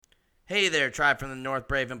Hey there, Tribe from the North,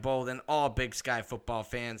 Brave and Bold, and all Big Sky football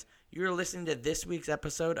fans. You're listening to this week's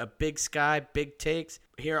episode of Big Sky Big Takes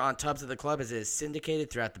here on Tubs of the Club as it is syndicated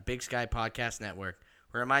throughout the Big Sky Podcast Network.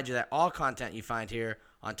 We remind you that all content you find here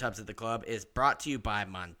on Tubs of the Club is brought to you by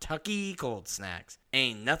Montucky Cold Snacks.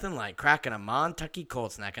 Ain't nothing like cracking a Montucky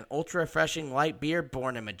Cold Snack, an ultra-refreshing light beer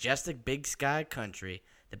born in majestic Big Sky country.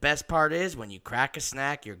 The best part is when you crack a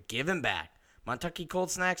snack, you're giving back. Montucky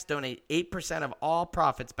Cold Snacks donate 8% of all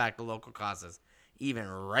profits back to local causes, even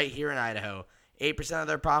right here in Idaho. 8% of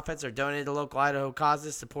their profits are donated to local Idaho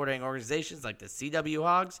causes supporting organizations like the CW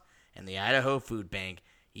Hogs and the Idaho Food Bank.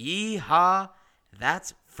 Yeehaw!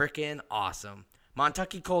 That's frickin' awesome.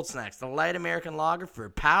 Montucky Cold Snacks, the light American lager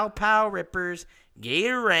for pow-pow rippers,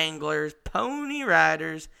 gator wranglers, pony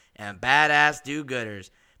riders, and badass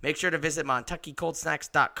do-gooders. Make sure to visit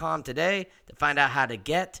MontuckyColdSnacks.com today to find out how to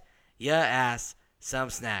get ya ass some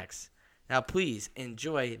snacks. Now please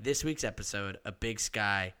enjoy this week's episode of Big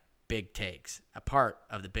Sky Big Takes, a part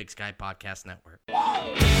of the Big Sky Podcast Network.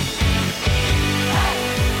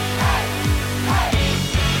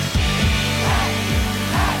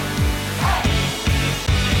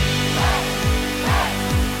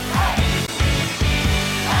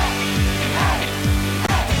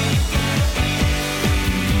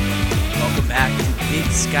 Welcome back to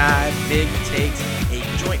Big Sky Big Takes, a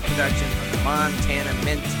joint production of the Montana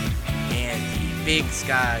Mint and the Big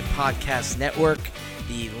Sky Podcast Network.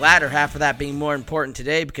 The latter half of that being more important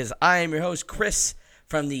today because I am your host, Chris,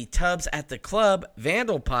 from the Tubs at the Club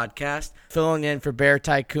Vandal podcast, filling in for Bear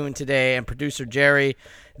Tycoon today, and producer Jerry.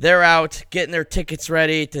 They're out getting their tickets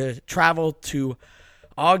ready to travel to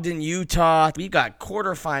Ogden, Utah. We've got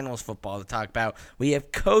quarterfinals football to talk about. We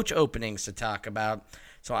have coach openings to talk about.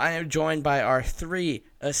 So I am joined by our three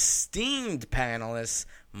esteemed panelists,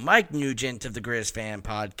 Mike Nugent of the Grizz Fan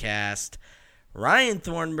Podcast, Ryan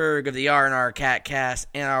Thornburg of the R&R Catcast,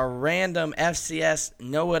 and our random FCS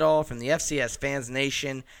know-it-all from the FCS Fans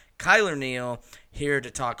Nation, Kyler Neal, here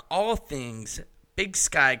to talk all things Big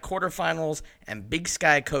Sky quarterfinals and Big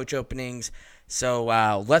Sky coach openings. So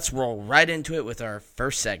let's roll right into it with our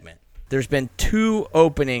first segment. There's been two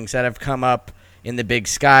openings that have come up in the Big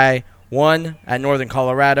Sky, one at Northern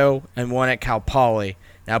Colorado and one at Cal Poly.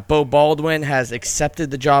 Now, Bo Baldwin has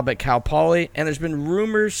accepted the job at Cal Poly, and there's been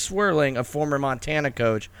rumors swirling of former Montana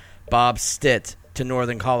coach Bob Stitt to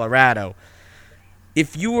Northern Colorado.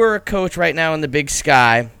 If you were a coach right now in the Big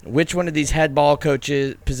Sky, which one of these head ball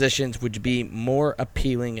coaches positions would be more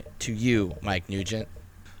appealing to you, Mike Nugent?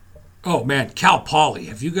 Oh, man, Cal Poly.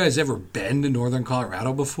 Have you guys ever been to Northern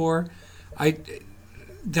Colorado before?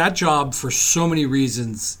 That job, for so many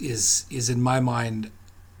reasons, is in my mind,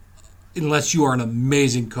 unless you are an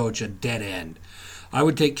amazing coach, a dead end. I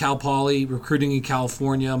would take Cal Poly, recruiting in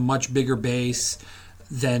California, much bigger base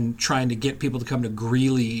than trying to get people to come to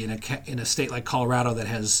Greeley in a state like Colorado that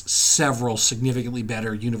has several significantly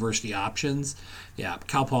better university options. Yeah,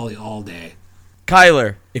 Cal Poly all day.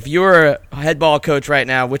 Kyler, if you were a head ball coach right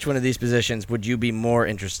now, which one of these positions would you be more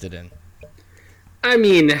interested in? I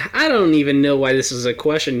mean, I don't even know why this is a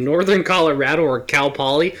question. Northern Colorado or Cal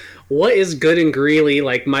Poly? What is good in Greeley?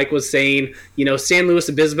 Like Mike was saying, San Luis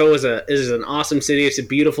Obispo is an awesome city. It's a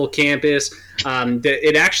beautiful campus.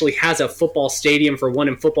 It actually has a football stadium for one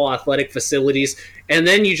and football athletic facilities. And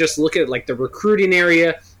then you just look at like the recruiting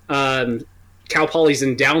area. Cal Poly's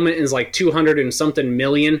endowment is like 200 and something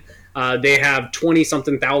million. They have 20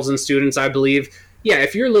 something thousand students, I believe. Yeah,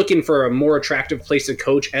 if you're looking for a more attractive place to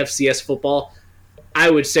coach FCS football, I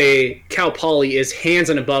would say Cal Poly is hands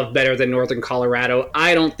and above better than Northern Colorado.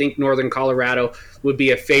 I don't think Northern Colorado would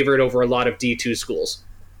be a favorite over a lot of D2 schools.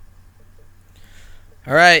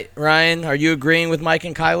 All right, Ryan, are you agreeing with Mike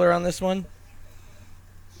and Kyler on this one?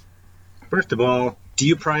 First of all, do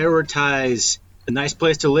you prioritize a nice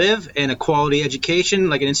place to live and a quality education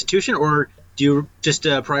like an institution, or do you just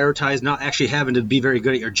prioritize not actually having to be very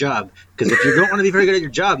good at your job? Because if you don't want to be very good at your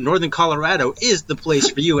job, Northern Colorado is the place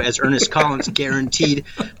for you, as Ernest Collins guaranteed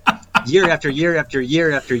year after year after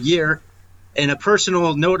year after year. And a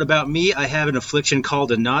personal note about me, I have an affliction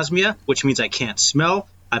called anosmia, which means I can't smell.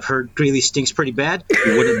 I've heard Greeley stinks pretty bad.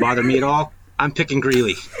 It wouldn't bother me at all. I'm picking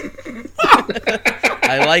Greeley.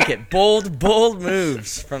 I like it. Bold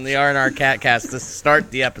moves from the R&R Catcast to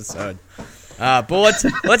start the episode. But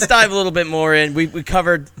let's dive a little bit more in. We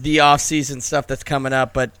covered the off-season stuff that's coming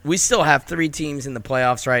up, but we still have three teams in the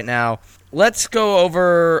playoffs right now. Let's go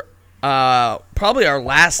over probably our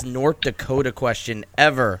last North Dakota question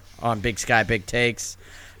ever on Big Sky Big Takes.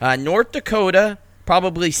 North Dakota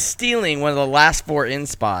probably stealing one of the last four in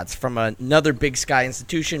spots from another Big Sky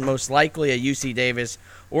institution, most likely a UC Davis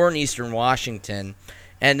or an Eastern Washington.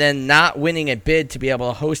 and then not winning a bid to be able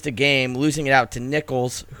to host a game, losing it out to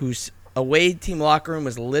Nichols, whose away team locker room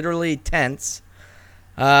was literally tense,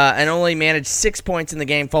 and only managed 6 points in the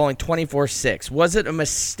game, falling 24-6. Was it a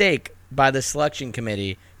mistake by the selection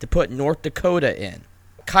committee to put North Dakota in?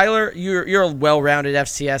 Kyler, you're a well-rounded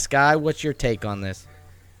FCS guy. What's your take on this?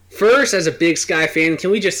 First, as a Big Sky fan,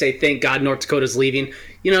 can we just say thank God North Dakota's leaving?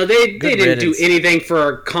 You know, they didn't do anything for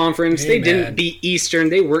our conference. They didn't beat Eastern.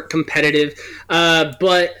 They weren't competitive.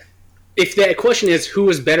 But if the question is who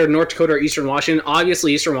was better, North Dakota or Eastern Washington,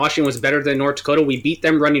 obviously Eastern Washington was better than North Dakota. We beat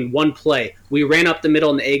them running one play. We ran up the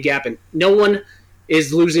middle in the A gap, and no one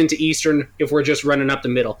is losing to Eastern if we're just running up the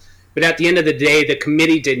middle. But at the end of the day, the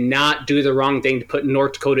committee did not do the wrong thing to put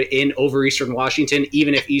North Dakota in over Eastern Washington,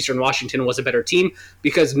 even if Eastern Washington was a better team,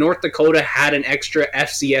 because North Dakota had an extra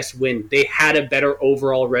FCS win. They had a better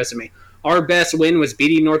overall resume. Our best win was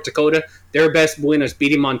beating North Dakota. Their best win was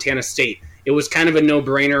beating Montana State. It was kind of a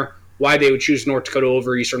no-brainer why they would choose North Dakota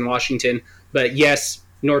over Eastern Washington. But yes,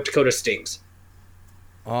 North Dakota stings.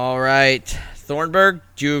 All right. Thornburg,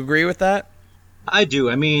 do you agree with that? I do.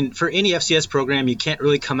 I mean, for any FCS program, you can't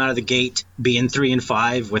really come out of the gate being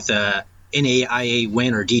 3-5 with a NAIA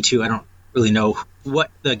win or D2. I don't really know what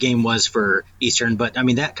the game was for Eastern, but I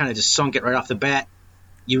mean, that kind of just sunk it right off the bat.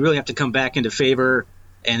 You really have to come back into favor,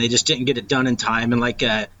 and they just didn't get it done in time. And like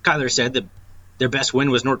Kyler said, their best win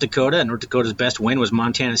was North Dakota, and North Dakota's best win was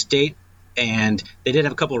Montana State. And they did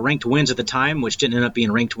have a couple of ranked wins at the time, which didn't end up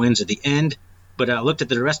being ranked wins at the end. But I looked at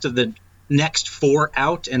the rest of the next four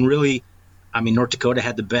out, and really, I mean, North Dakota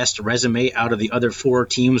had the best resume out of the other four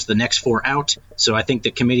teams, the next four out. So I think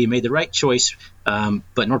the committee made the right choice.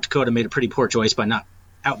 But North Dakota made a pretty poor choice by not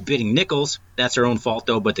outbidding Nichols. That's their own fault,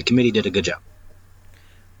 though, but the committee did a good job.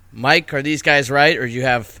 Mike, are these guys right, or do you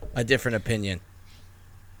have a different opinion?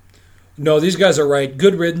 No, these guys are right.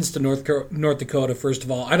 Good riddance to North Dakota, first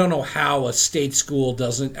of all. I don't know how a state school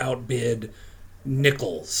doesn't outbid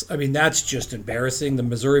Nichols. I mean, that's just embarrassing. The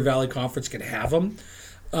Missouri Valley Conference can have them.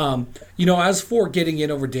 As for getting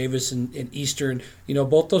in over Davis and Eastern,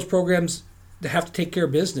 both those programs have to take care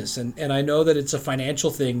of business. And I know that it's a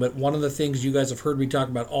financial thing, but one of the things you guys have heard me talk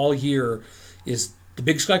about all year is the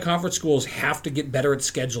Big Sky Conference schools have to get better at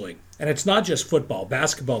scheduling. And it's not just football,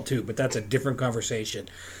 basketball too, but that's a different conversation.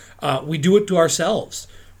 We do it to ourselves.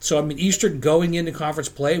 So, I mean, Eastern going into conference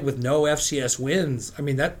play with no FCS wins, I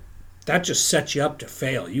mean, that just sets you up to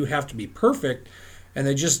fail. You have to be perfect. And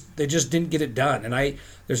they just didn't get it done. And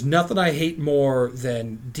there's nothing I hate more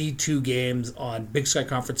than D2 games on Big Sky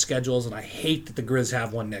Conference schedules, and I hate that the Grizz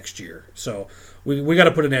have one next year. So we got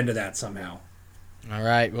to put an end to that somehow. All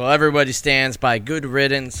right. Well, everybody stands by good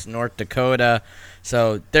riddance, North Dakota.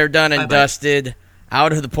 So they're done and dusted,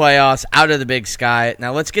 out of the playoffs, out of the Big Sky.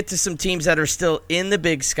 Now let's get to some teams that are still in the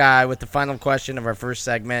Big Sky with the final question of our first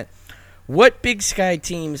segment. What Big Sky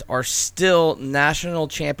teams are still national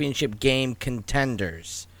championship game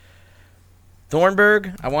contenders?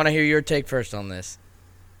 Thornburg, I want to hear your take first on this.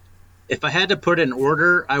 If I had to put it in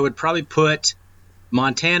order, I would probably put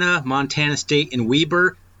Montana, Montana State, and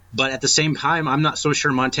Weber. But at the same time, I'm not so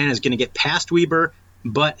sure Montana is going to get past Weber.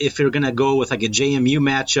 But if you're going to go with like a JMU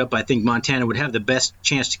matchup, I think Montana would have the best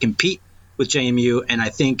chance to compete with JMU. And I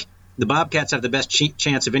think the Bobcats have the best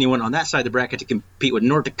chance of anyone on that side of the bracket to compete with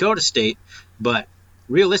North Dakota State. But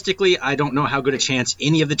realistically, I don't know how good a chance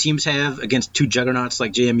any of the teams have against two juggernauts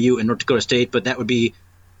like JMU and North Dakota State. But that would be,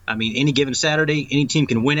 I mean, any given Saturday, any team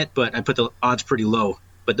can win it, but I put the odds pretty low.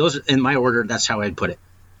 But those, in my order, that's how I'd put it.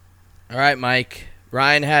 All right, Mike.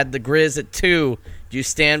 Ryan had the Grizz at 2. Do you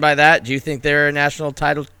stand by that? Do you think they're a national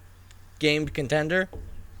title game contender?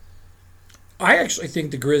 I actually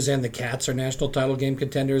think the Grizz and the Cats are national title game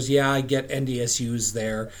contenders. Yeah, I get NDSU's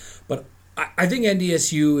there, but I think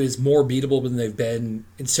NDSU is more beatable than they've been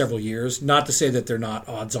in several years. Not to say that they're not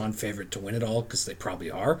odds-on favorite to win it all, because they probably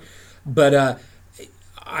are. But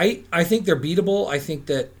I think they're beatable. I think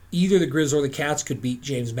that either the Grizz or the Cats could beat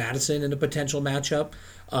James Madison in a potential matchup.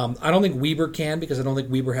 I don't think Weber can, because I don't think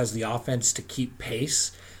Weber has the offense to keep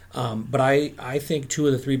pace. But I think two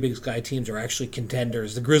of the three Big Sky teams are actually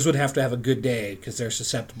contenders. The Grizz would have to have a good day because they're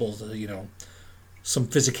susceptible to, some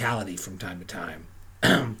physicality from time to time.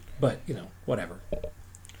 But, whatever.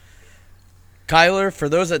 Kyler, for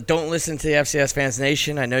those that don't listen to the FCS Fans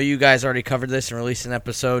Nation, I know you guys already covered this and released an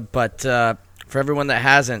episode, but for everyone that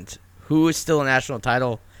hasn't, who is still a national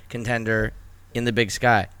title contender in the Big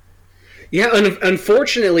Sky? Yeah,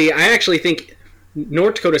 unfortunately, I actually think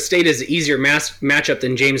North Dakota State is an easier matchup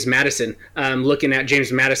than James Madison, looking at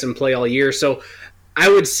James Madison play all year. So I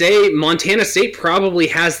would say Montana State probably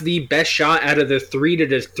has the best shot out of the three to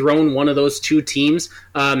dethrone one of those two teams.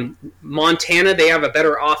 Montana, they have a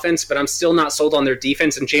better offense, but I'm still not sold on their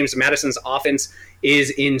defense, and James Madison's offense is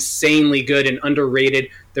insanely good and underrated.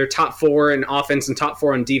 They're top 4 in offense and top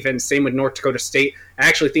 4 on defense. Same with North Dakota State. I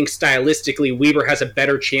actually think stylistically Weber has a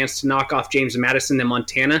better chance to knock off James Madison than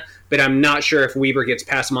Montana, but I'm not sure if Weber gets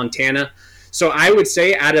past Montana. So I would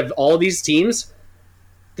say out of all these teams,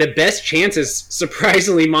 the best chance is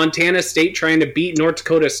surprisingly Montana State trying to beat North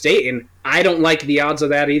Dakota State, and I don't like the odds of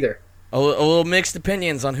that either. A little mixed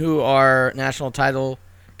opinions on who are national title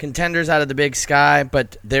contenders out of the Big Sky,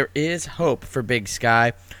 but there is hope for Big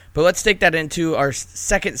Sky. But let's take that into our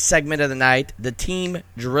second segment of the night, the team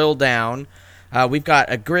drill down. We've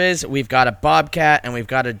got a Grizz, we've got a Bobcat, and we've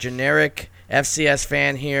got a generic FCS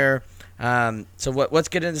fan here. So let's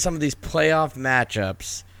get into some of these playoff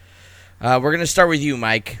matchups. We're going to start with you,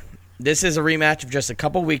 Mike. This is a rematch of just a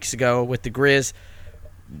couple weeks ago with the Grizz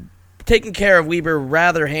taking care of Weber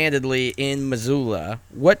rather handedly in Missoula.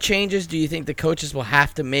 What changes do you think the coaches will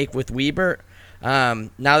have to make with Weber now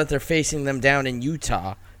that they're facing them down in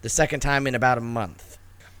Utah the second time in about a month?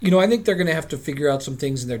 I think they're going to have to figure out some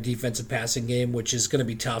things in their defensive passing game, which is going to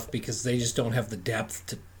be tough because they just don't have the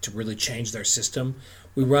depth to really change their system.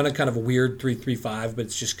 We run a kind of a weird 3-3-5, but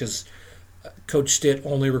it's just because Coach Stitt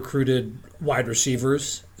only recruited wide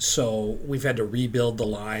receivers, so we've had to rebuild the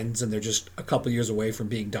lines, and they're just a couple years away from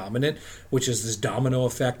being dominant, which is this domino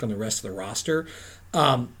effect on the rest of the roster.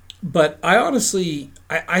 But I honestly,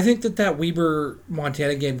 I think that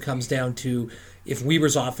Weber-Montana game comes down to if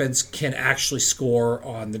Weber's offense can actually score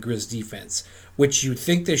on the Grizz defense, which you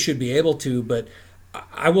think they should be able to, but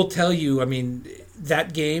I will tell you,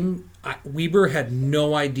 that game, Weber had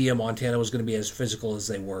no idea Montana was going to be as physical as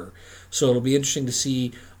they were. So it'll be interesting to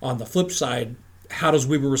see on the flip side, how does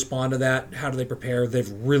Weber respond to that? How do they prepare?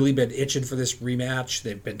 They've really been itching for this rematch.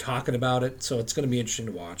 They've been talking about it, so it's going to be interesting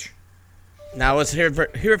to watch. Now let's hear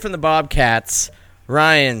it from the Bobcats.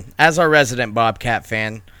 Ryan, as our resident Bobcat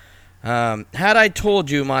fan, had I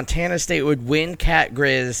told you Montana State would win Cat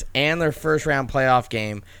Grizz and their first-round playoff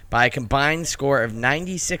game by a combined score of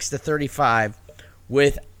 96-35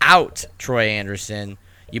 without Troy Anderson,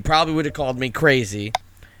 you probably would have called me crazy.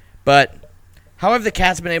 But how have the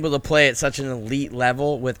Cats been able to play at such an elite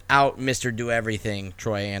level without Mr. Do-Everything,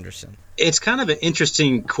 Troy Anderson? It's kind of an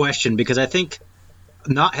interesting question because I think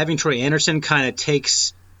not having Troy Anderson kind of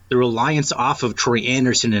takes the reliance off of Troy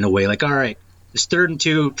Anderson in a way. Like, all right, it's 3rd and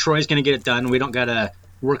 2, Troy's going to get it done. We don't got to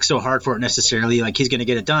work so hard for it necessarily. Like, he's going to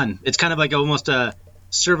get it done. It's kind of like almost a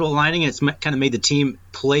silver lining. It's kind of made the team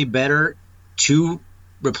play better to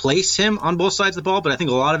replace him on both sides of the ball, but I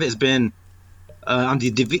think a lot of it has been on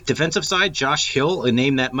the defensive side. Josh Hill, a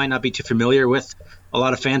name that might not be too familiar with a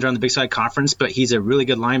lot of fans around the Big Sky Conference, but he's a really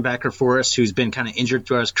good linebacker for us who's been kind of injured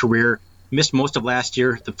throughout his career, missed most of last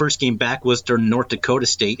year. The first game back was during North Dakota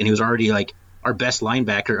State, and he was already like our best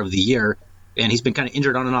linebacker of the year, and he's been kind of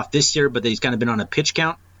injured on and off this year, but he's kind of been on a pitch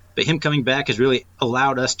count. But him coming back has really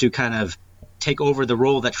allowed us to kind of take over the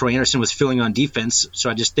role that Troy Anderson was filling on defense, so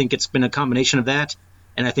I just think it's been a combination of that.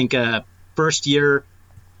 And I think first-year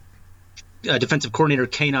defensive coordinator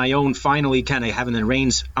Kane Ione finally kind of having the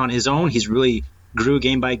reins on his own. He's really grew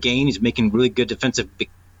game by game. He's making really good defensive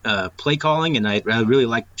play calling, and I really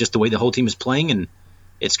like just the way the whole team is playing. And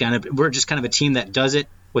we're just kind of a team that does it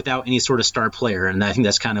without any sort of star player, and I think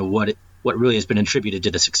that's kind of what really has been attributed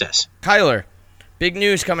to the success. Kyler, big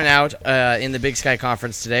news coming out in the Big Sky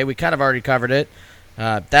Conference today. We kind of already covered it.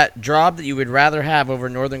 That job that you would rather have over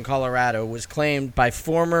Northern Colorado was claimed by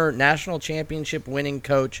former national championship winning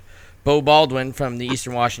coach Bo Baldwin from the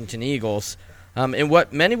Eastern Washington Eagles, in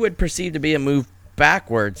what many would perceive to be a move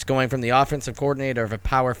backwards, going from the offensive coordinator of a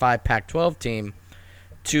Power 5 Pac-12 team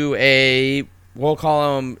to a, we'll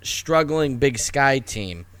call them, struggling Big Sky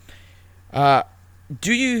team.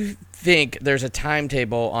 Do you think there's a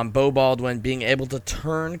timetable on Bo Baldwin being able to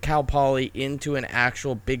turn Cal Poly into an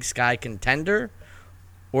actual Big Sky contender?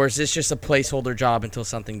 Or is this just a placeholder job until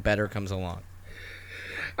something better comes along?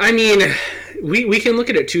 I mean, we can look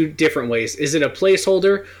at it two different ways. Is it a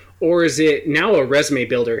placeholder, or is it now a resume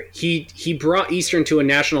builder? He brought Eastern to a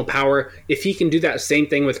national power. If he can do that same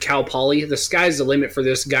thing with Cal Poly, the sky's the limit for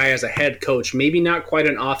this guy as a head coach. Maybe not quite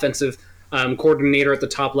an offensive coordinator at the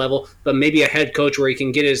top level, but maybe a head coach where he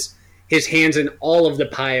can get his hands in all of the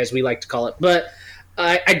pie, as we like to call it. But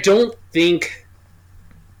I don't think...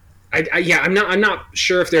 I'm not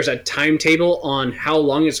sure if there's a timetable on how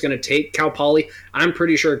long it's going to take Cal Poly. I'm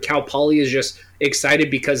pretty sure Cal Poly is just excited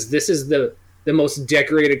because this is the the most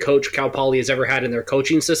decorated coach Cal Poly has ever had in their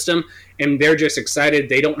coaching system, and they're just excited.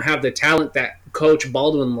 They don't have the talent that Coach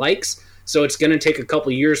Baldwin likes, so it's going to take a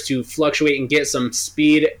couple years to fluctuate and get some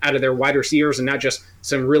speed out of their wide receivers and not just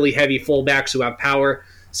some really heavy fullbacks who have power.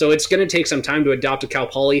 So it's going to take some time to adopt to Cal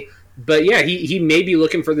Poly. But yeah, he may be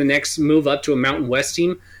looking for the next move up to a Mountain West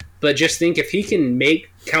team. But just think, if he can make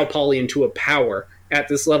Cal Poly into a power at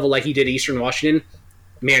this level like he did Eastern Washington,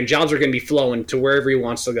 man, jobs are going to be flowing to wherever he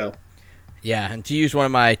wants to go. Yeah, and to use one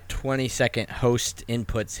of my 20-second host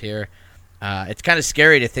inputs here, it's kind of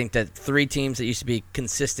scary to think that 3 teams that used to be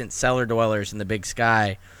consistent cellar dwellers in the Big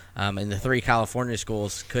Sky in the 3 California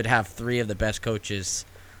schools could have 3 of the best coaches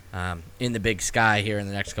in the Big Sky here in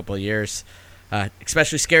the next couple of years.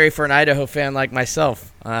 Especially scary for an Idaho fan like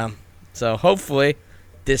myself. So hopefully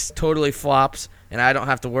this totally flops, and I don't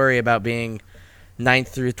have to worry about being 9th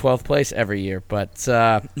through 12th place every year. But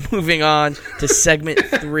moving on to segment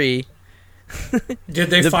 3. Did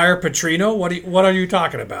they fire Petrino? What are you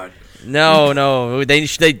talking about? No.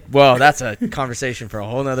 Well, that's a conversation for a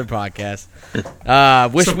whole nother podcast.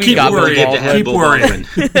 Wish so we got Keep worrying.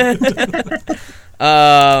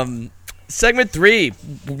 Segment 3.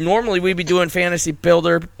 Normally we'd be doing Fantasy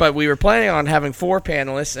Builder, but we were planning on having 4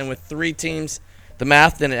 panelists, and with 3 teams, the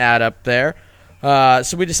math didn't add up there.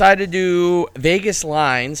 So we decided to do Vegas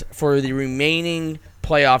lines for the remaining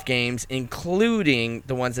playoff games, including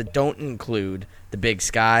the ones that don't include the Big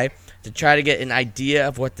Sky, to try to get an idea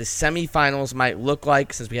of what the semifinals might look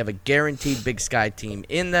like, since we have a guaranteed Big Sky team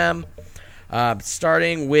in them.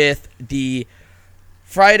 Starting with the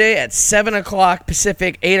Friday at 7 o'clock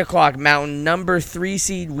Pacific, 8 o'clock Mountain, number 3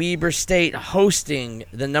 seed Weber State hosting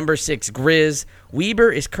the number 6 Grizz.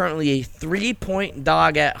 Weber is currently a 3-point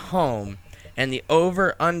dog at home, and the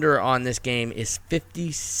over-under on this game is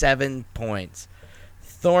 57 points.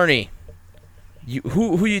 Thorny,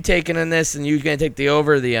 who you taking in this, and you going to take the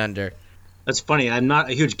over or the under? That's funny. I'm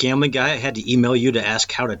not a huge gambling guy. I had to email you to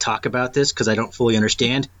ask how to talk about this because I don't fully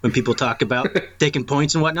understand when people talk about taking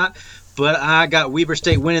points and whatnot. But I got Weber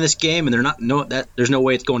State winning this game, and there's no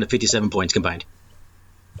way it's going to 57 points combined.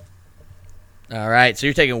 All right, so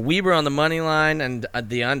you're taking Weber on the money line and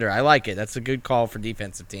the under. I like it. That's a good call for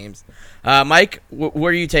defensive teams. Mike, what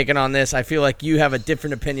are you taking on this? I feel like you have a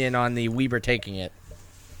different opinion on the Weber taking it.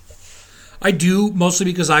 I do, mostly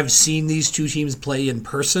because I've seen these 2 teams play in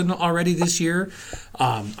person already this year.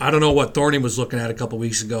 I don't know what Thorny was looking at a couple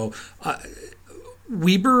weeks ago.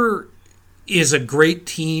 Weber is a great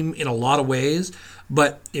team in a lot of ways,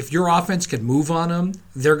 but if your offense can move on them,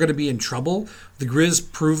 they're going to be in trouble. The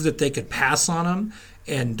Grizz proved that they could pass on them,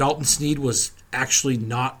 and Dalton Sneed was actually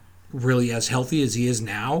not really as healthy as he is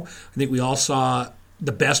now. I think we all saw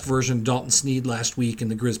the best version of Dalton Sneed last week in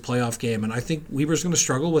the Grizz playoff game, and I think Weber's going to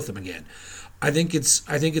struggle with them again. I think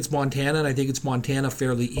it's Montana, and I think it's Montana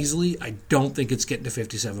fairly easily. I don't think it's getting to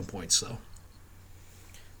 57 points, though.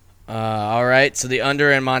 All right, so the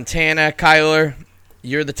under in Montana. Kyler,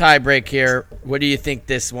 you're the tiebreak here. What do you think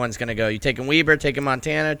this one's going to go? You taking Weber, taking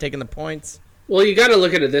Montana, taking the points? Well, you got to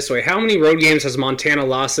look at it this way. How many road games has Montana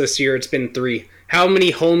lost this year? It's been 3. How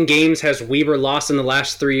many home games has Weber lost in the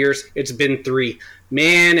last 3 years? It's been 3.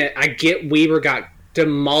 Man, I get Weber got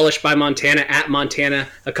demolished by Montana at Montana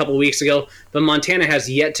a couple weeks ago, but Montana has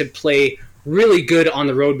yet to play really good on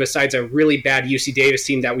the road besides a really bad UC Davis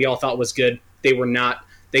team that we all thought was good. They were not.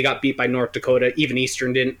 They got beat by North Dakota. Even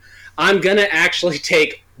Eastern didn't. I'm going to actually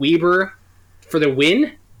take Weber for the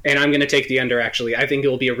win, and I'm going to take the under, actually. I think it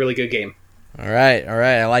will be a really good game. All right,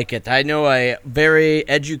 I like it. I know a very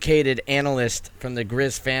educated analyst from the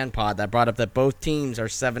Grizz fan pod that brought up that both teams are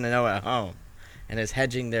 7-0 at home and is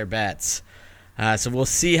hedging their bets. So we'll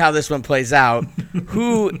see how this one plays out.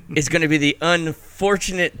 Who is going to be the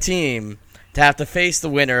unfortunate team to have to face the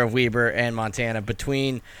winner of Weber and Montana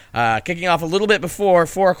between kicking off a little bit before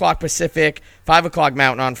 4 o'clock Pacific, 5 o'clock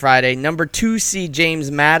Mountain on Friday. Number 2 seed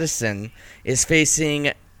James Madison is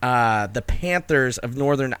facing the Panthers of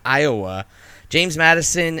Northern Iowa. James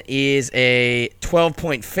Madison is a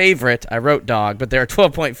 12-point favorite. I wrote dog, but they're a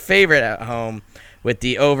 12-point favorite at home with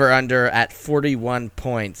the over-under at 41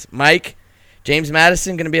 points. Mike, James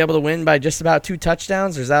Madison going to be able to win by just about 2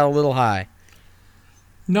 touchdowns, or is that a little high?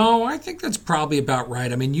 No, I think that's probably about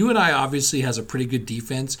right. I mean, UNI obviously has a pretty good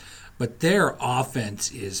defense, but their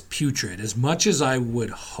offense is putrid. As much as I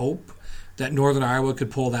would hope that Northern Iowa could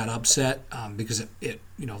pull that upset because it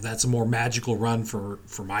that's a more magical run for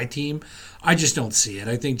my team, I just don't see it.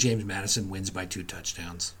 I think James Madison wins by 2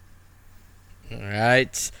 touchdowns. All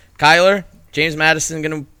right. Kyler, James Madison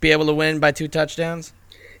going to be able to win by 2 touchdowns?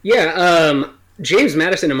 Yeah, James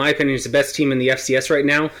Madison, in my opinion, is the best team in the FCS right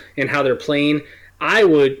now and how they're playing. I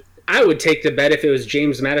I would take the bet if it was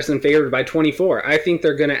James Madison favored by 24. I think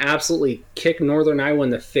they're going to absolutely kick Northern Iowa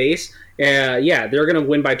in the face. Yeah, they're going to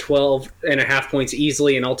win by 12.5 points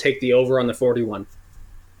easily, and I'll take the over on the 41.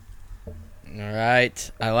 All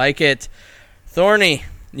right. I like it. Thorny,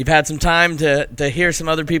 you've had some time to hear some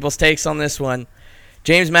other people's takes on this one.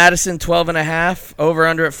 James Madison, 12.5, over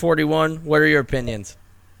under at 41. What are your opinions?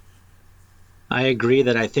 I agree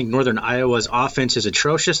that I think Northern Iowa's offense is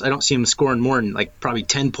atrocious. I don't see them scoring more than probably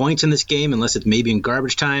 10 points in this game unless it's maybe in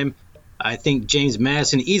garbage time. I think James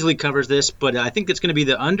Madison easily covers this, but I think it's going to be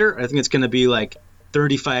the under. I think it's going to be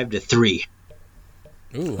 35-3.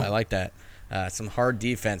 Ooh, I like that. Some hard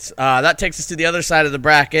defense. That takes us to the other side of the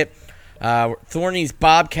bracket. Thorny's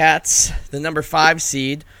Bobcats, the number 5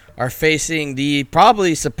 seed, are facing the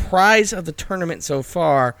probably surprise of the tournament so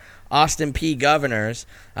far, Austin Peay Governors.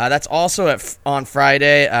 That's also on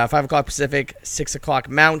Friday, 5 o'clock Pacific, 6 o'clock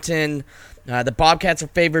Mountain. The Bobcats are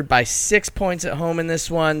favored by 6 points at home in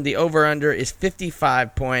this one. The over-under is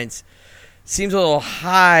 55 points. Seems a little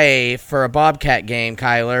high for a Bobcat game,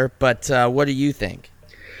 Kyler, but what do you think?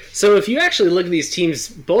 So if you actually look at these teams,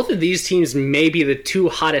 both of these teams may be the 2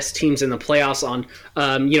 hottest teams in the playoffs on,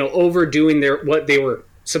 overdoing what they were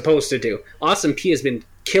supposed to do. Austin Peay has been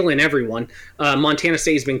killing everyone. Montana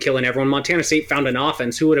State has been killing everyone. Montana State found an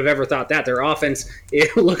offense. Who would have ever thought that? Their offense,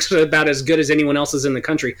 it looks about as good as anyone else's in the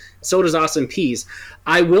country. So does Austin Peay's.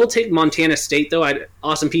 I will take Montana State, though.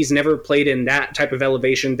 Austin Peay's never played in that type of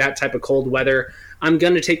elevation, that type of cold weather. I'm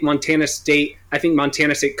going to take Montana State. I think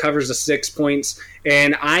Montana State covers the 6 points,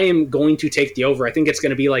 and I am going to take the over. I think it's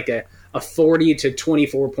going to be like a 40 to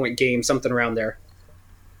 24 point game, something around there.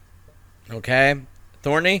 Okay.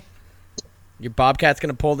 Thorny? Your Bobcats going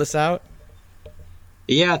to pull this out?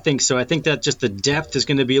 Yeah, I think so. I think that just the depth is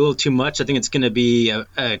going to be a little too much. I think it's going to be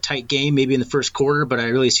a tight game maybe in the first quarter, but I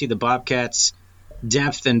really see the Bobcats'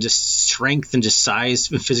 depth and just strength and just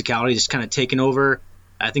size and physicality just kind of taking over.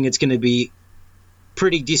 I think it's going to be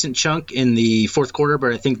pretty decent chunk in the fourth quarter,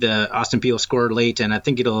 but I think the Austin Peay will score late, and I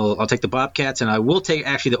think I'll take the Bobcats, and I will take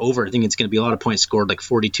actually the over. I think it's going to be a lot of points scored, like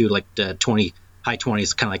 42, 20, high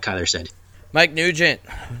 20s, kind of like Kyler said. Mike Nugent.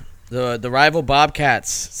 The rival Bobcats,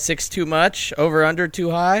 6 too much? Over, under,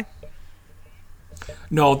 too high?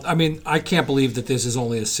 No, I mean, I can't believe that this is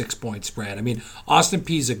only a 6-point spread. I mean, Austin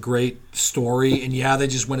Peay's a great story, and yeah, they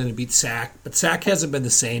just went in and beat Sac, but Sac hasn't been the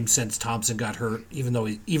same since Thompson got hurt, even though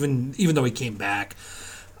he came back.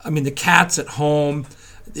 I mean, the Cats at home,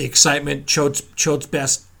 the excitement, Choate's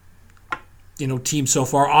best team so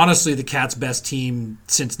far. Honestly, the Cats' best team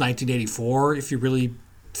since 1984, if you really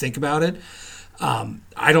think about it.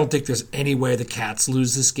 I don't think there's any way the Cats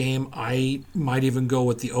lose this game. I might even go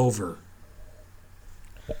with the over.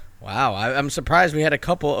 Wow, I'm surprised we had a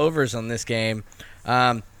couple overs on this game.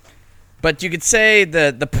 But you could say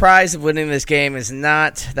the prize of winning this game is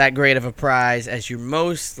not that great of a prize, as you're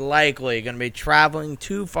most likely going to be traveling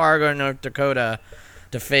to Fargo, North Dakota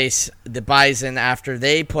to face the Bison after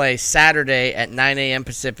they play Saturday at 9 a.m.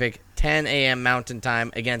 Pacific, 10 a.m. Mountain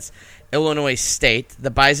Time against Illinois State.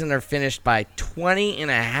 The Bison are finished by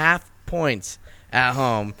 20.5 points at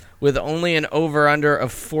home with only an over-under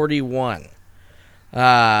of 41.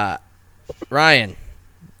 Ryan,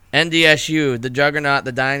 NDSU, the juggernaut,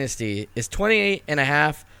 the dynasty, is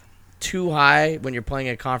 28.5 too high when you're playing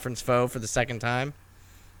a conference foe for the second time?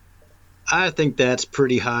 I think that's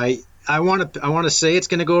pretty high. I want to say it's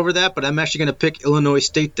going to go over that, but I'm actually going to pick Illinois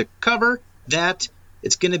State to cover that.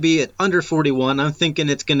 It's going to be at under 41. I'm thinking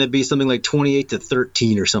it's going to be something like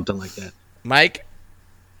 28-13 or something like that. Mike?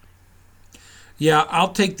 Yeah,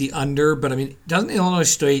 I'll take the under, but I mean, doesn't Illinois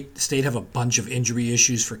State have a bunch of injury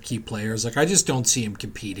issues for key players? I just don't see him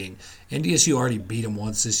competing. NDSU already beat him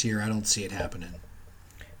once this year. I don't see it happening.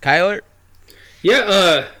 Kyler?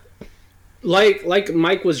 Yeah, like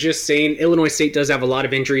Mike was just saying, Illinois State does have a lot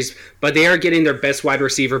of injuries, but they are getting their best wide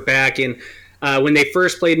receiver back. And when they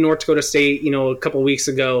first played North Dakota State, a couple weeks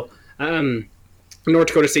ago, North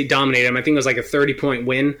Dakota State dominated them. I think it was like a 30-point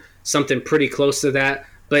win, something pretty close to that.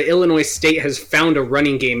 But Illinois State has found a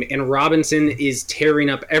running game, and Robinson is tearing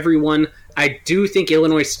up everyone. I do think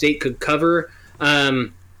Illinois State could cover,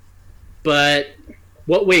 but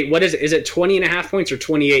what is it? Is it 20.5 points or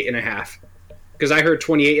 28.5? Because I heard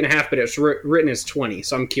 28.5, but it's written as 20,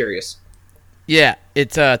 so I'm curious. Yeah,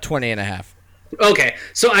 it's 20.5. Okay,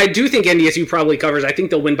 so I do think NDSU probably covers. I think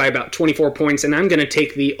they'll win by about 24 points, and I'm going to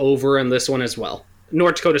take the over on this one as well.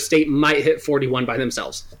 North Dakota State might hit 41 by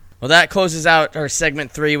themselves. Well, that closes out our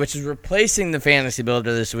segment 3, which is replacing the Fantasy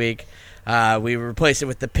Builder this week. We replaced it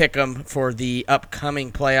with the Pick'em for the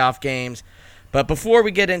upcoming playoff games. But before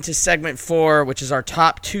we get into segment 4, which is our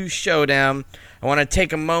top 2 showdown, I want to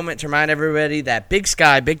take a moment to remind everybody that Big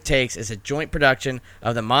Sky Big Takes is a joint production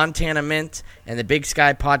of the Montana Mint and the Big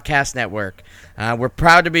Sky Podcast Network. We're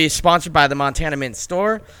proud to be sponsored by the Montana Mint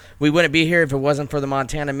store. We wouldn't be here if it wasn't for the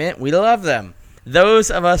Montana Mint. We love them. Those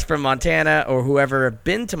of us from Montana or whoever have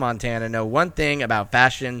been to Montana know one thing about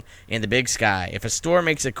fashion in the Big Sky. If a store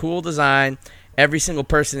makes a cool design, every single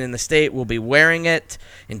person in the state will be wearing it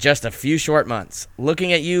in just a few short months.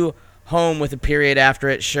 Looking at you, home with a period after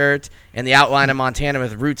it shirt and the outline of Montana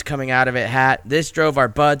with roots coming out of it hat. This drove our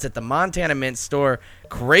buds at the Montana Mint store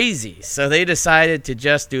crazy, so they decided to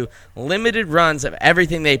just do limited runs of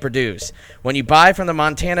everything they produce. When you buy from the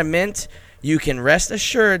Montana Mint, you can rest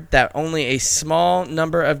assured that only a small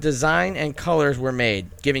number of design and colors were made,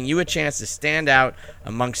 giving you a chance to stand out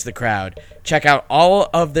amongst the crowd. Check out all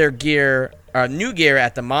of their gear, new gear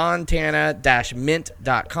at the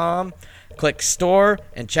montana-mint.com. Click store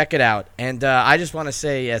and check it out. And I just want to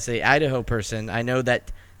say, as a Idaho person, I know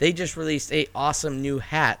that they just released a awesome new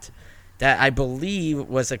hat that I believe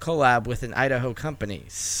was a collab with an Idaho company.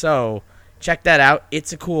 So check that out.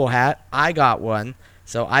 It's a cool hat. I got one.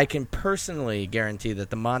 So I can personally guarantee that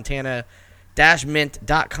the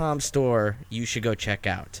montana-mint.com store you should go check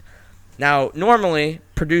out. Now, normally,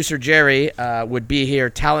 producer Jerry would be here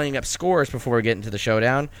tallying up scores before we get into the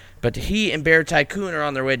showdown, but he and Bear Tycoon are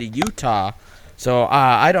on their way to Utah, so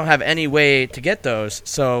I don't have any way to get those.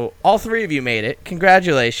 So all 3 of you made it.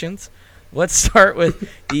 Congratulations. Let's start with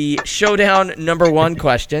the showdown number 1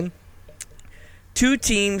 question. 2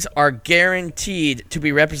 teams are guaranteed to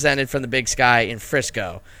be represented from the Big Sky in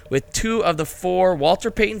Frisco, with 2 of the 4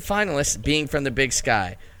 Walter Payton finalists being from the Big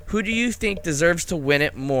Sky. Who do you think deserves to win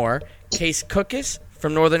it more, Case Cookus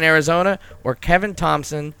from Northern Arizona or Kevin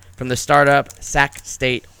Thompson from the startup Sac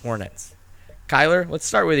State Hornets? Kyler, let's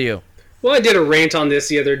start with you. Well, I did a rant on this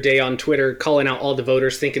the other day on Twitter, calling out all the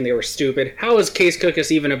voters thinking they were stupid. How is Case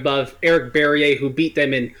Cookus even above Eric Barrier, who beat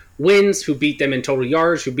them in wins, who beat them in total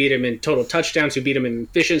yards, who beat him in total touchdowns, who beat him in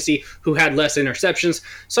efficiency, who had less interceptions?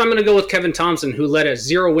 So I'm going to go with Kevin Thompson, who led a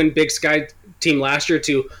 0-win Big Sky team last year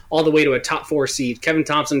to all the way to a top 4 seed. Kevin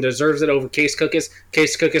Thompson deserves it over Case Cookus.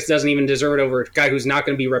 Case Cookus doesn't even deserve it over a guy who's not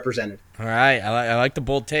going to be represented. All right, I like the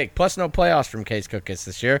bold take. Plus no playoffs from Case Cookus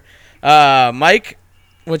this year. Mike,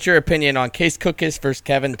 what's your opinion on Case Cookus versus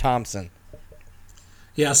Kevin Thompson?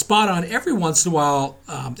 Yeah, spot on. Every once in a while,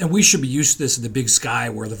 and we should be used to this in the Big Sky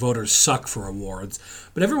where the voters suck for awards,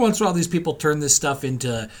 but every once in a while these people turn this stuff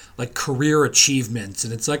into like career achievements,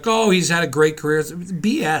 and it's like, oh, he's had a great career.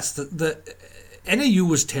 BS. The NAU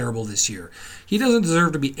was terrible this year. He doesn't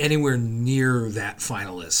deserve to be anywhere near that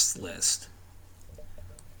finalist list.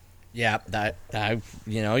 Yeah, that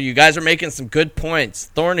you guys are making some good points.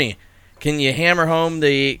 Thorny, can you hammer home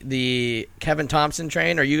the Kevin Thompson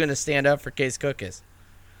train, or are you going to stand up for Case Cookus?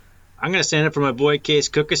 I'm going to stand up for my boy Case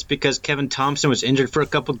Cookus because Kevin Thompson was injured for a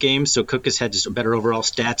couple games, so Cookus had just better overall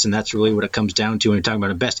stats, and that's really what it comes down to when you're talking about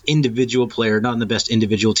a best individual player, not in the best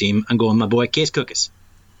individual team. I'm going with my boy Case Cookus.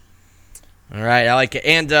 All right, I like it.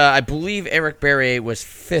 And I believe Eric Barrier was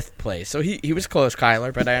 5th place, so he was close,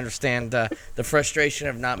 Kyler, but I understand the frustration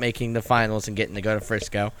of not making the finals and getting to go to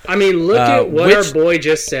Frisco. I mean, look at what our boy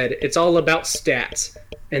just said. It's all about stats.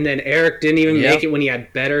 And then Eric didn't even make it when he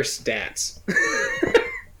had better stats.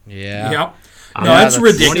 Yep. Yeah. No, that's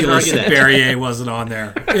ridiculous that Barrier wasn't on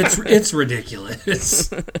there. It's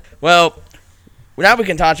ridiculous. Well, now we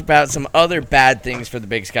can talk about some other bad things for the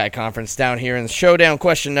Big Sky Conference down here in the showdown.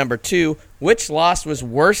 Question number 2, which loss was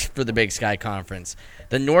worse for the Big Sky Conference?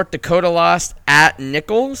 The North Dakota loss at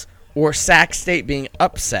Nichols or Sac State being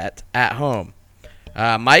upset at home?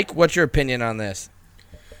 Mike, what's your opinion on this?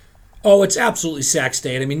 Oh, it's absolutely Sac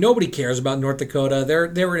State. I mean, nobody cares about North Dakota.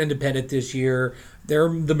 They were independent this year. They're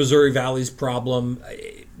the Missouri Valley's problem.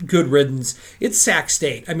 Good riddance. It's Sac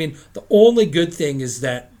State. I mean, the only good thing is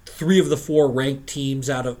that 3 of the 4 ranked teams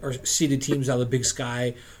seeded teams out of the Big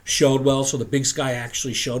Sky showed well, so the Big Sky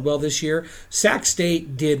actually showed well this year. Sac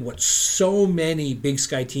State did what so many Big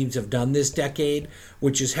Sky teams have done this decade,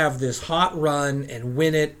 which is have this hot run and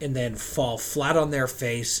win it and then fall flat on their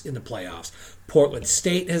face in the playoffs. Portland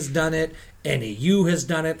State has done it. NAU has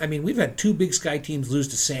done it. I mean, we've had 2 Big Sky teams lose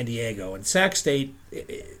to San Diego, and Sac State,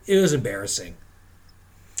 it was embarrassing.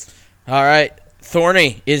 All right.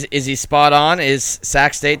 Thorny, is he spot on? Is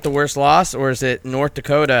Sac State the worst loss, or is it North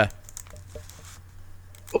Dakota?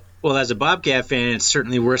 Well, as a Bobcat fan, it's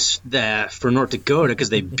certainly worse for North Dakota because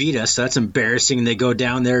they beat us. So that's embarrassing. They go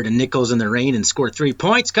down there to Nichols in the rain and score 3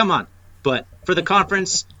 points. Come on. But for the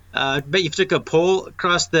conference, I bet you took a poll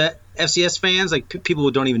across the FCS fans, like people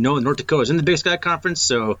who don't even know North Dakota is in the Big Sky Conference.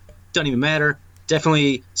 So doesn't even matter.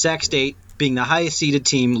 Definitely Sac State being the highest seeded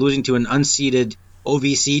team, losing to an unseeded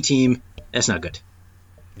OVC team. That's not good.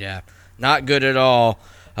 Yeah, not good at all.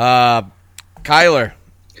 Kyler,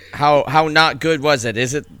 how not good was it?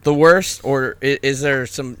 Is it the worst, or is there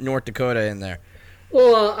some North Dakota in there?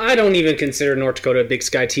 Well, I don't even consider North Dakota a Big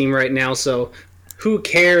Sky team right now, so who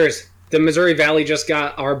cares? The Missouri Valley just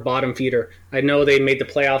got our bottom feeder. I know they made the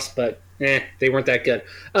playoffs, but they weren't that good.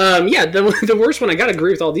 The worst one, I got to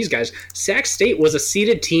agree with all these guys. Sac State was a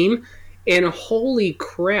seeded team, and holy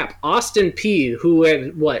crap, Austin Peay, who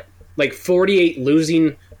had, 48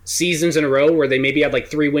 losing seasons in a row where they maybe had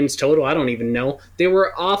 3 wins total. I don't even know. They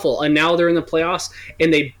were awful, and now they're in the playoffs,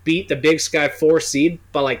 and they beat the Big Sky 4 seed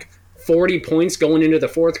by 40 points going into the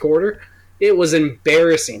fourth quarter. It was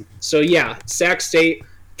embarrassing. So, yeah, Sac State,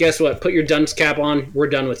 guess what? Put your dunce cap on. We're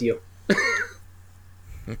done with you.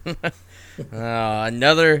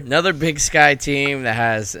 Another Big Sky team that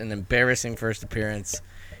has an embarrassing first appearance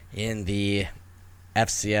in the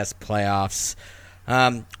FCS playoffs.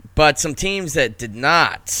 But some teams that did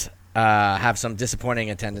not have some disappointing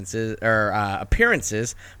attendances or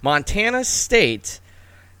appearances. Montana State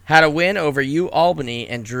had a win over UAlbany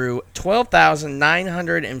and drew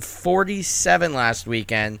 12,947 last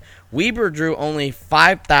weekend. Weber drew only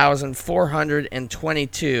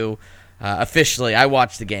 5,422 officially. I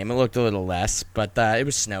watched the game. It looked a little less, but it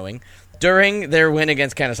was snowing. During their win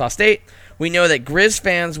against Kennesaw State, we know that Grizz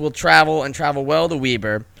fans will travel well to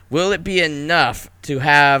Weber. Will it be enough to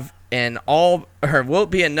have will it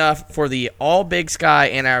be enough for the all Big Sky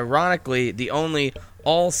and ironically the only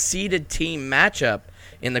all seeded team matchup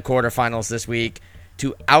in the quarterfinals this week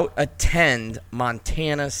to out-attend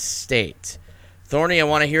Montana State? Thorny, I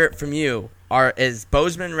want to hear it from you. Is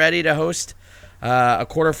Bozeman ready to host a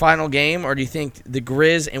quarterfinal game, or do you think the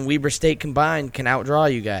Grizz and Weber State combined can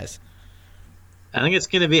outdraw you guys? I think it's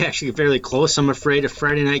going to be actually fairly close. I'm afraid a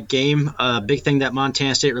Friday night game, a big thing that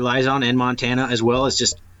Montana State relies on, and Montana as well, is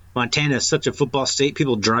just Montana is such a football state.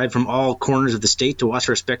 People drive from all corners of the state to watch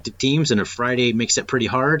respective teams, and a Friday makes it pretty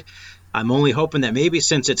hard. I'm only hoping that maybe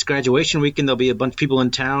since it's graduation weekend, there'll be a bunch of people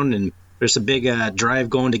in town, and there's a big drive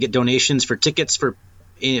going to get donations for tickets for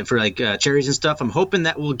cherries and stuff. I'm hoping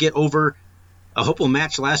that we'll get over. I hope we'll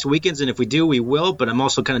match last weekend's, and if we do, we will. But I'm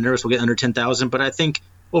also kind of nervous we'll get under 10,000. But I think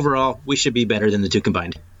overall we should be better than the two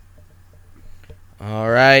combined. All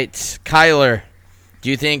right, Kyler, do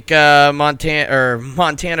you think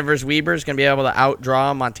Montana versus Weber is going to be able to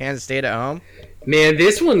outdraw Montana State at home? Man,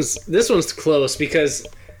 this one's close because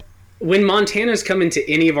when Montana's come into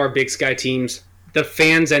any of our Big Sky teams, the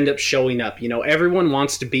fans end up showing up. Everyone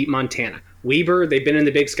wants to beat Montana. Weber, they've been in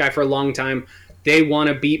the Big Sky for a long time. They want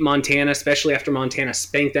to beat Montana, especially after Montana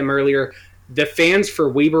spanked them earlier. The fans for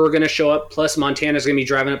Weber are going to show up, plus Montana's going to be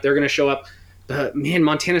driving up. They're going to show up. But, man,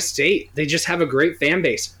 Montana State, they just have a great fan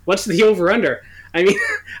base. What's the over-under? I mean,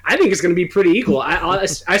 I think it's going to be pretty equal. I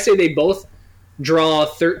say they both draw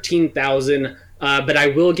 13,000, but I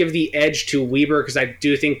will give the edge to Weber because I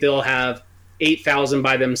do think they'll have 8,000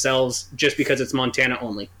 by themselves just because it's Montana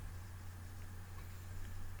only.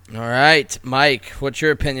 All right, Mike, what's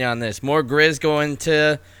your opinion on this? More Grizz going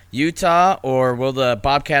to Utah, or will the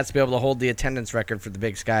Bobcats be able to hold the attendance record for the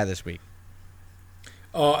Big Sky this week?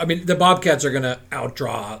 The Bobcats are going to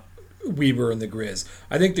outdraw Weber and the Grizz.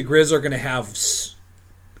 I think the Grizz are going to have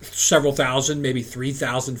several thousand, maybe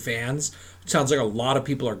 3,000 fans. It sounds like a lot of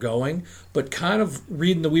people are going, but kind of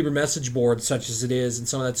reading the Weber message board, such as it is, and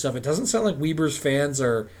some of that stuff, it doesn't sound like Weber's fans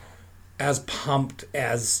are as pumped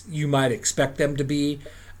as you might expect them to be.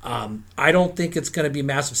 I don't think it's going to be a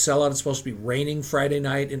massive sellout. It's supposed to be raining Friday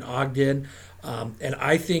night in Ogden. And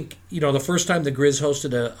I think, the first time the Grizz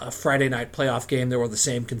hosted a Friday night playoff game, there were the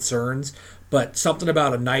same concerns. But something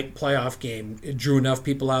about a night playoff game, it drew enough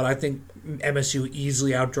people out. I think MSU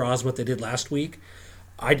easily outdraws what they did last week.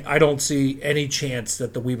 I don't see any chance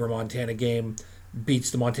that the Weber-Montana game beats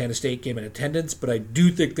the Montana State game in attendance, but I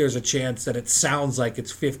do think there's a chance that it sounds like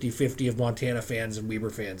it's 50-50 of Montana fans and Weber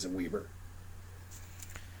fans and Weber.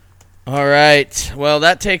 All right. Well,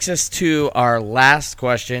 that takes us to our last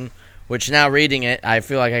question, which now reading it, I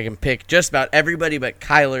feel like I can pick just about everybody but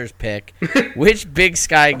Kyler's pick. Which Big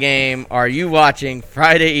Sky game are you watching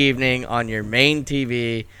Friday evening on your main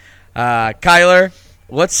TV? Kyler,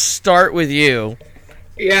 let's start with you.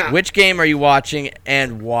 Yeah. Which game are you watching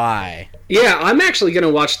and why? Yeah, I'm actually going to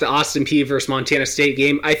watch the Austin Peay versus Montana State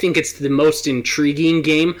game. I think it's the most intriguing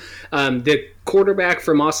game. The quarterback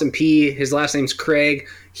from Austin Peay, his last name's Craig.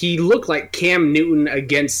 He looked like Cam Newton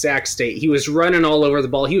against Sac State. He was running all over the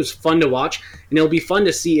ball. He was fun to watch, and it'll be fun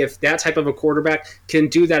to see if that type of a quarterback can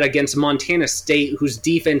do that against Montana State, whose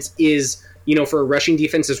defense is for a rushing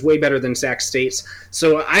defense is way better than Sac State's.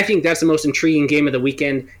 So I think that's the most intriguing game of the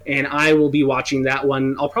weekend, and I will be watching that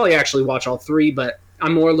one. I'll probably actually watch all three, but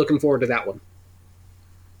I'm more looking forward to that one.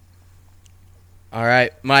 All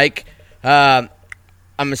right, Mike. I'm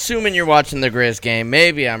assuming you're watching the Grizz game.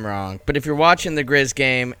 Maybe I'm wrong, but if you're watching the Grizz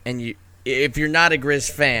game and if you're not a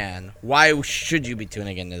Grizz fan, why should you be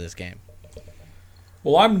tuning into this game?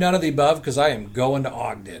 Well, I'm none of the above because I am going to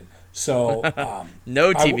Ogden. So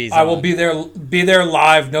no TVs. I will be there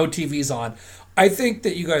live. No TVs on. I think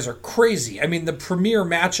that you guys are crazy. I mean, the premier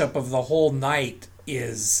matchup of the whole night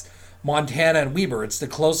is Montana and Weber. It's the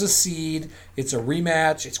closest seed. It's a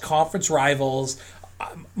rematch. It's conference rivals.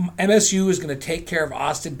 MSU is going to take care of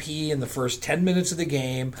Austin Peay in the first 10 minutes of the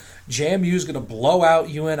game. JMU is going to blow out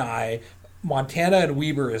UNI. Montana and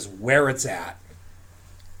Weber is where it's at.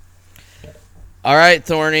 All right,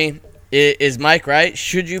 Thorny. Is Mike right?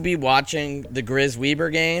 Should you be watching the Grizz-Weber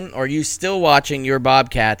game, or are you still watching your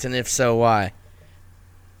Bobcats, and if so, why?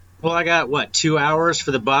 Well, I got, 2 hours for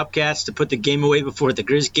the Bobcats to put the game away before the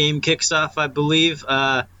Grizz game kicks off, I believe.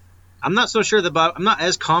 I'm not so sure I'm not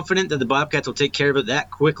as confident that the Bobcats will take care of it that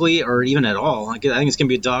quickly or even at all. I think it's going to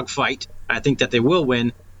be a dogfight. I think that they will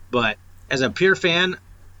win, but as a pure fan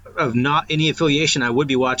of not any affiliation, I would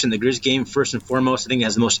be watching the Grizz game first and foremost. I think it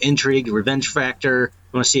has the most intrigue, revenge factor.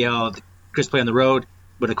 I want to see how the Grizz play on the road,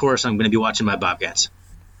 but of course I'm going to be watching my Bobcats.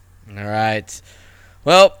 All right.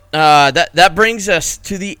 Well, that brings us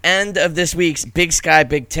to the end of this week's Big Sky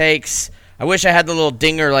Big Takes. I wish I had the little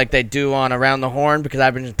dinger like they do on Around the Horn because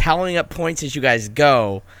I've been tallying up points as you guys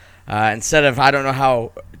go instead of, I don't know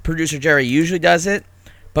how producer Jerry usually does it,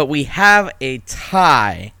 but we have a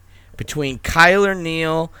tie between Kyler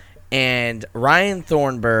Neal and Ryan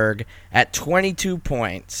Thornburg at 22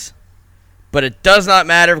 points. But it does not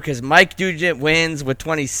matter because Mike Dugent wins with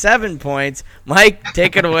 27 points. Mike,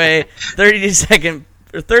 take it away.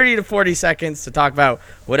 30 to 40 seconds to talk about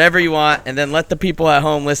whatever you want, and then let the people at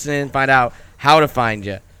home listening find out how to find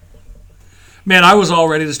you. Man, I was all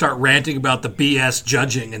ready to start ranting about the BS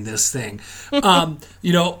judging in this thing. I've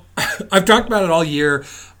talked about it all year.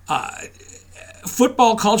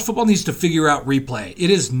 College football needs to figure out replay. It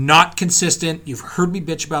is not consistent. You've heard me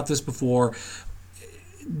bitch about this before.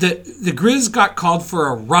 The Grizz got called for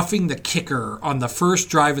a roughing the kicker on the first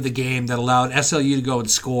drive of the game that allowed SLU to go and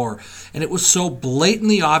score. And it was so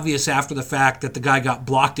blatantly obvious after the fact that the guy got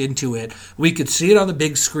blocked into it. We could see it on the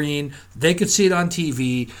big screen. They could see it on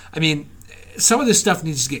TV. I mean, some of this stuff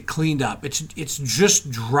needs to get cleaned up. It's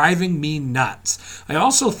just driving me nuts. I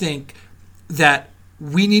also think that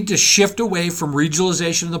we need to shift away from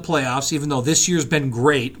regionalization in the playoffs, even though this year's been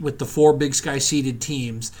great with the 4 Big Sky seeded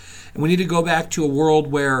teams. And we need to go back to a world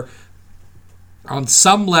where, on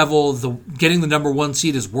some level, getting the number 1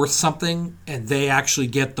 seed is worth something, and they actually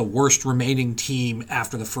get the worst remaining team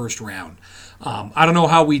after the first round. I don't know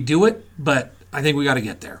how we do it, but I think we got to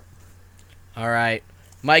get there. All right.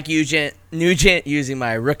 Mike Nugent using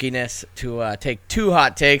my rookiness to take 2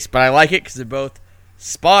 hot takes, but I like it because they're both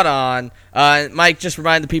spot on. Mike, just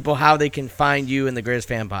remind the people how they can find you in the Grizz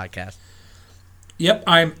Fan Podcast. Yep,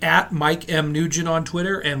 I'm at Mike M. Nugent on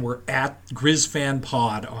Twitter, and we're at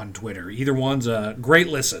GrizzFanPod on Twitter. Either one's a great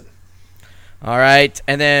listen. All right,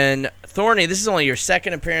 and then, Thorny, this is only your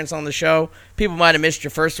second appearance on the show. People might have missed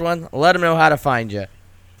your first one. Let them know how to find you. You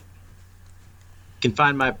can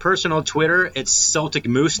find my personal Twitter. It's Celtic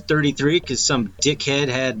Moose 33 because some dickhead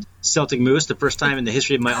had Celtic Moose the first time in the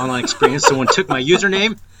history of my online experience. Someone took my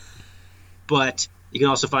username. But you can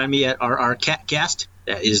also find me at our Catcast.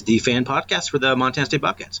 That is the fan podcast for the Montana State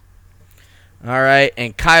Bobcats. All right,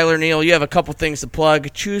 and Kyler Neal, you have a couple things to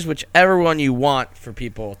plug. Choose whichever one you want for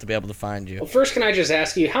people to be able to find you. Well, first, can I just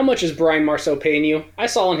ask you, how much is Brian Marceau paying you? I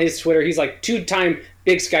saw on his Twitter, he's like 2-time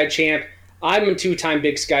Big Sky champ. I'm a 2-time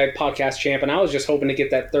Big Sky podcast champ, and I was just hoping to get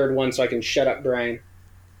that third one so I can shut up Brian.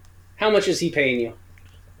 How much is he paying you?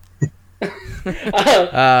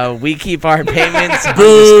 We keep our payments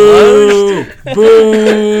undisclosed.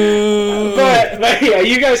 Boo! But yeah,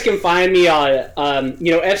 you guys can find me on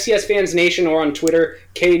FCS Fans Nation or on Twitter,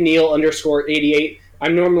 KNeil_88.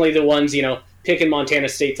 I'm normally the ones, picking Montana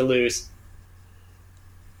State to lose.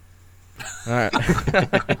 All right.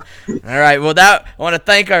 All right. Well, I want to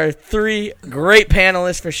thank our 3 great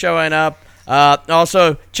panelists for showing up.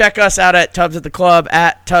 Also, check us out at Tubbs at the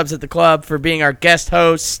Club for being our guest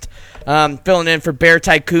host. Filling in for Bear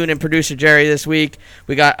Tycoon and producer Jerry this week.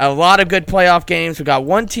 We got a lot of good playoff games. We got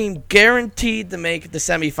 1 team guaranteed to make the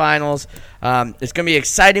semifinals. It's going to be an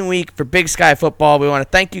exciting week for Big Sky football. We want to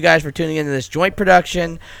thank you guys for tuning into this joint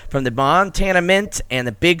production from the Montana Mint and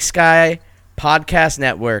the Big Sky Podcast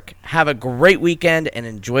Network. Have a great weekend and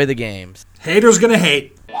enjoy the games. Haters gonna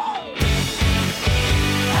hate.